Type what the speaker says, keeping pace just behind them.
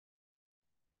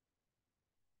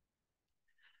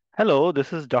Hello,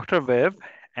 this is Dr. Viv,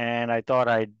 and I thought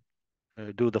I'd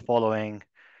do the following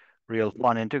real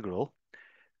fun integral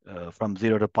from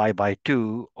 0 to pi by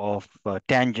 2 of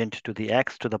tangent to the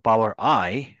x to the power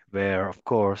I, where, of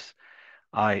course,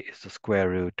 I is the square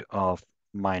root of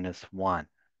minus 1.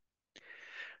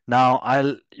 Now,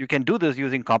 you can do this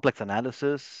using complex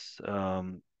analysis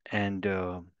and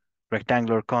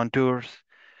rectangular contours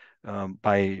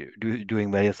by doing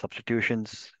various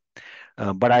substitutions.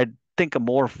 But I think a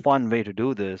more fun way to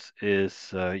do this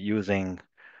is using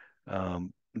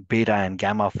beta and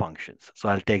gamma functions. So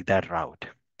I'll take that route.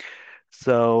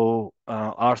 So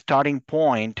our starting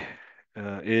point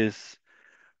is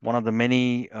one of the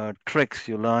many tricks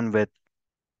you learn with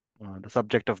the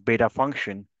subject of beta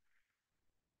function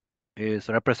is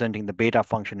representing the beta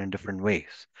function in different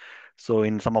ways. So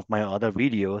in some of my other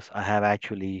videos, I have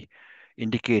actually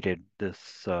indicated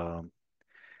this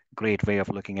great way of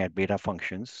looking at beta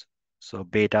functions. So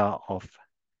beta of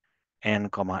n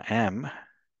comma m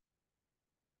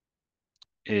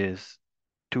is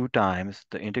 2 times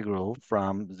the integral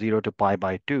from 0 to pi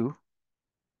by 2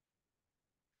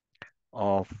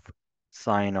 of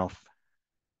sine of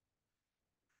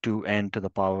 2n to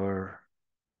the power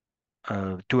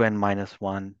 2n minus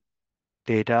 1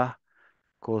 theta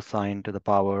cosine to the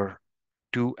power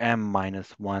 2m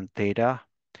minus 1 theta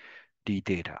d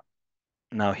theta.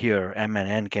 Now here m and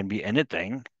n can be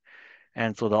anything,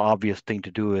 and so the obvious thing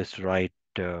to do is to write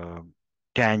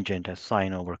tangent as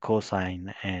sine over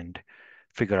cosine and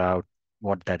figure out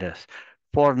what that is.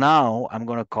 For now, I'm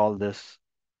going to call this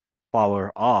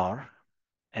power r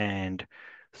and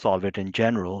solve it in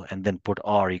general, and then put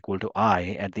r equal to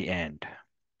I at the end.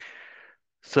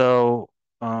 So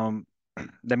um,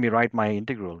 let me rewrite my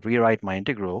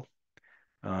integral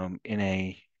in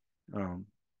a um,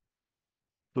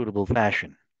 suitable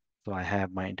fashion. So I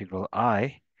have my integral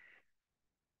I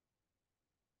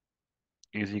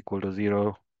is equal to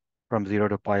 0 from 0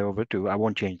 to pi over 2. I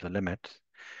won't change the limits.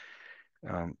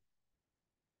 Um,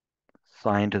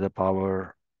 Sine to the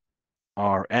power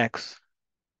rx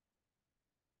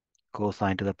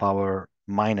cosine to the power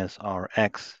minus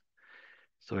rx.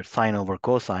 So it's sine over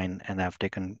cosine, and I've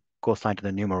taken cosine to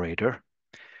the numerator,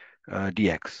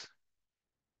 dx.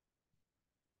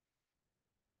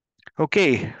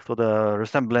 Okay, so the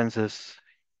resemblance is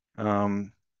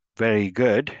um, very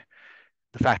good.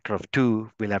 The factor of 2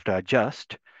 we'll have to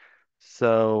adjust.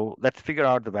 So let's figure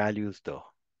out the values though.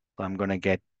 So I'm going to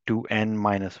get 2n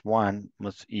minus 1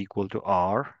 must equal to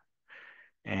r,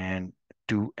 and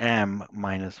 2m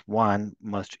minus 1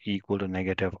 must equal to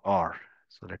negative r.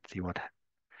 So let's see what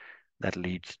that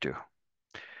leads to.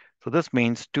 So this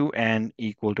means 2n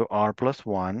equal to r plus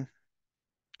 1,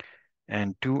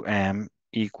 and 2m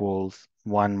equals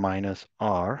 1 minus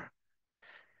r,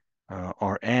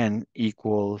 or n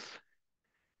equals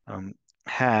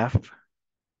half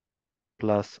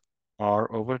plus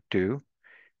r over 2,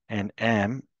 and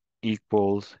m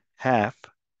equals half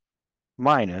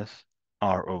minus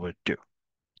r over 2.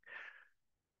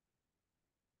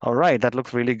 All right, that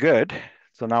looks really good.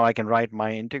 So now I can write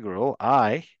my integral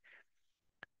I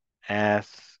as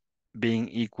being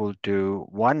equal to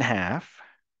 1 half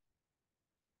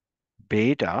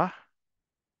beta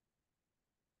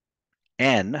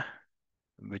n,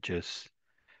 which is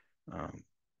um,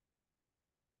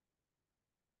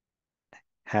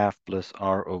 half plus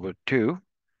r over 2,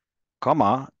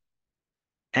 comma,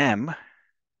 m,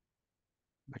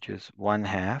 which is 1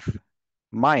 half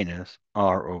minus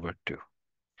r over 2.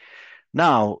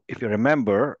 Now, if you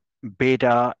remember,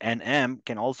 beta and m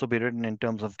can also be written in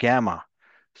terms of gamma.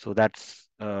 So that's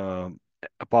a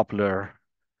popular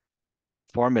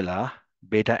formula.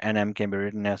 Beta and m can be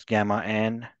written as gamma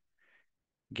n,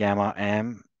 gamma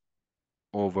m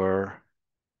over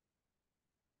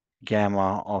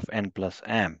gamma of n plus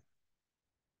m.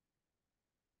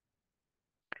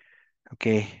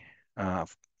 Okay,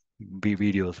 be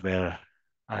videos where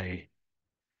I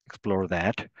explore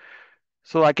that.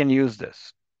 So I can use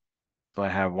this. So I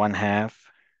have 1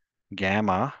 half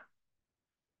gamma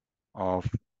of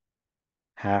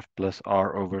half plus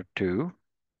r over 2,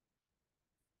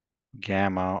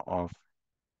 gamma of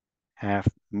half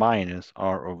minus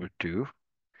r over 2,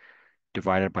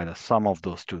 divided by the sum of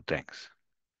those two things.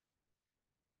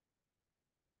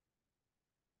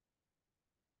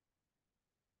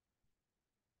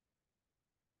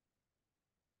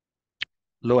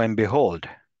 Lo and behold,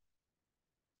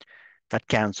 that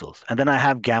cancels. And then I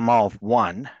have gamma of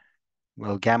 1.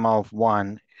 Well, gamma of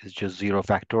 1 is just 0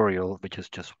 factorial, which is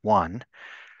just 1.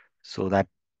 So that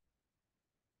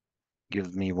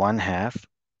gives me 1 half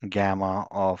gamma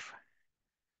of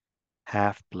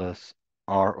half plus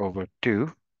r over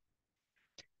 2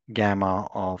 gamma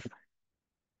of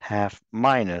half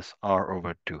minus r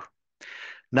over 2.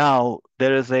 Now,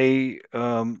 there is a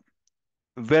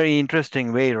very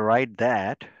interesting way to write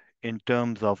that in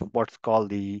terms of what's called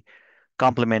the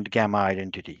complement gamma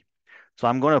identity. So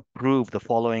I'm going to prove the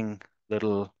following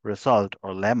little result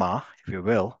or lemma, if you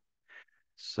will.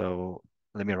 So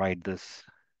let me write this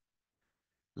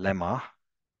lemma.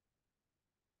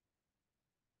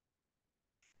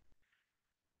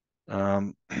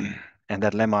 And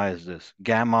that lemma is this: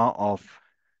 gamma of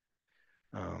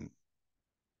um,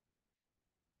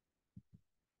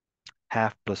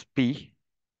 half plus p,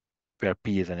 where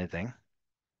p is anything,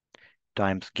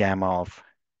 times gamma of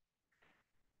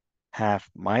half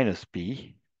minus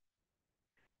p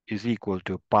is equal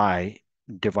to pi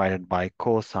divided by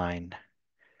cosine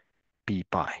p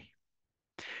pi.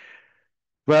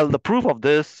 Well, the proof of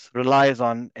this relies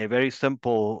on a very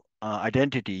simple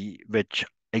identity, which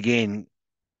again,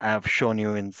 I've shown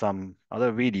you in some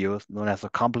other videos, known as a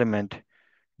complement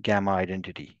gamma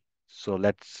identity. So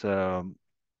let's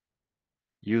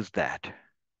use that.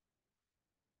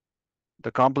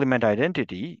 The complement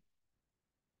identity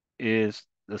is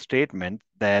the statement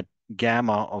that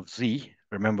gamma of z,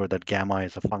 remember that gamma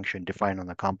is a function defined on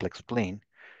the complex plane,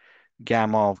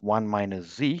 gamma of 1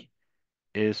 minus z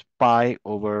is pi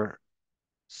over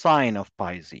sine of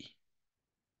pi z.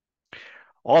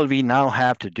 All we now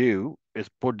have to do is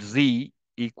put z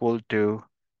equal to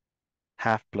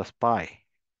half plus pi,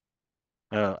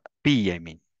 p, I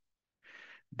mean.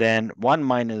 Then 1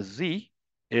 minus z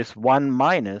is 1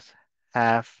 minus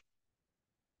half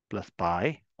plus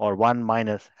pi, or 1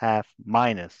 minus half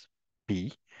minus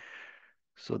p.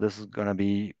 So this is going to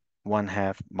be 1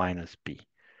 half minus p.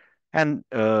 And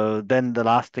then the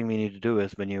last thing we need to do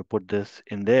is when you put this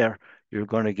in there, you're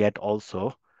going to get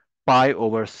also pi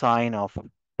over sine of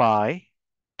pi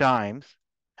times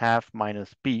half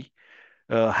minus p,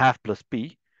 half plus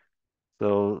p.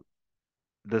 So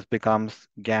this becomes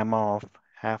gamma of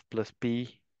half plus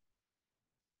p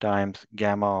times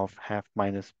gamma of half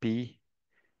minus p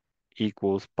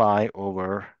equals pi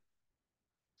over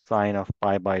sine of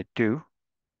pi by 2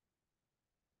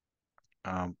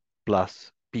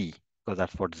 plus p, because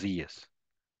that's what z is.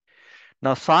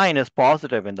 Now sine is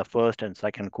positive in the first and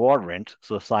second quadrant,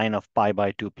 so sine of pi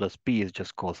by 2 plus p is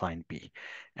just cosine p,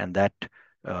 and that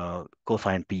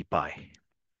cosine p pi.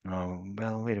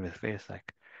 Well, wait a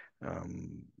sec.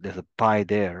 There's a pi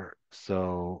there,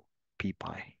 so p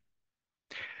pi.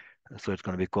 So it's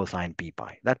going to be cosine p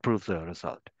pi. That proves the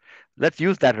result. Let's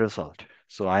use that result.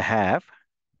 So I have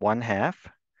 1 half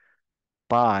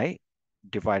pi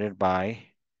divided by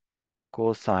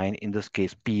cosine, in this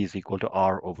case, p is equal to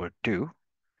r over 2,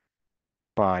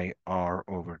 pi r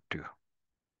over 2.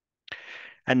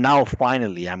 And now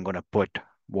finally, I'm going to put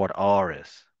what r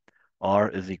is. R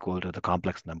is equal to the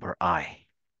complex number I.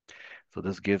 So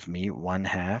this gives me 1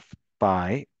 half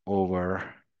pi over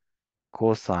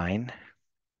cosine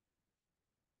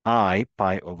I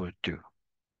pi over 2.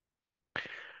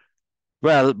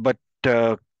 Well, but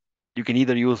you can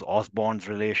either use Osborn's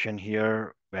relation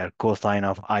here, where cosine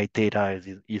of I theta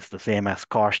is the same as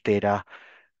cos theta,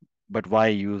 but why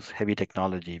use heavy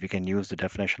technology? We can use the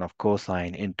definition of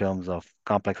cosine in terms of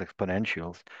complex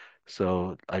exponentials.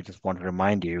 So I just want to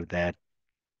remind you that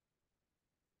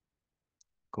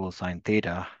cosine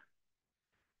theta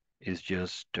is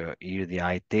just e to the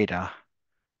I theta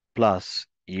plus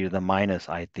e to the minus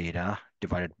I theta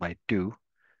divided by 2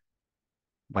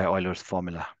 by Euler's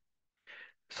formula.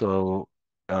 So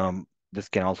this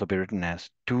can also be written as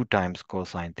 2 times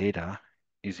cosine theta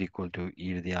is equal to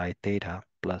e to the I theta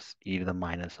plus e to the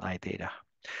minus I theta.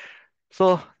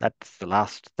 So that's the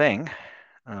last thing.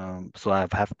 So I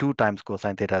have 2 times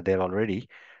cosine theta there already.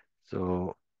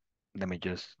 So let me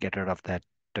just get rid of that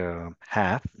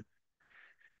half.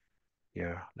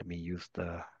 Here, let me use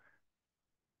the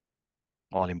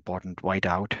all-important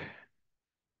whiteout.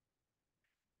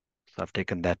 So I've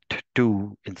taken that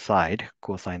 2 inside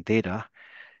cosine theta,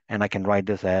 and I can write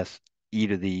this as e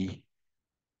to the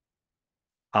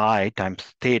I times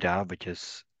theta, which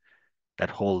is that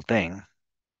whole thing,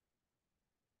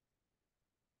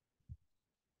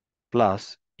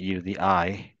 plus e to the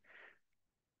I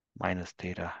minus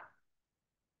theta.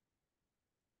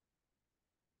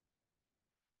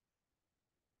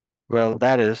 Well,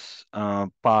 that is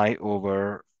pi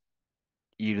over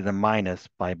e to the minus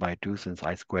pi by 2, since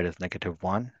I squared is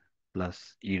 -1,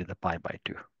 plus e to the pi by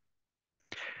 2.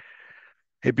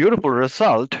 A beautiful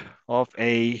result of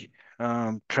a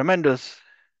tremendous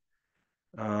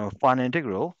fun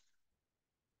integral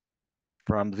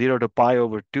from 0 to pi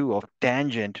over 2 of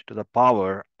tangent to the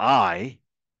power I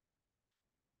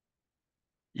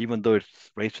even though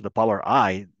it's raised to the power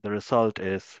I, the result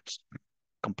is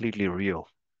completely real.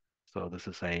 So this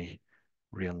is a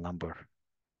real number.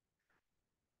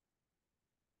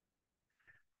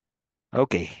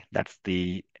 Okay, that's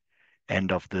the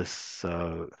end of this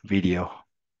video.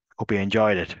 Hope you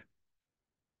enjoyed it.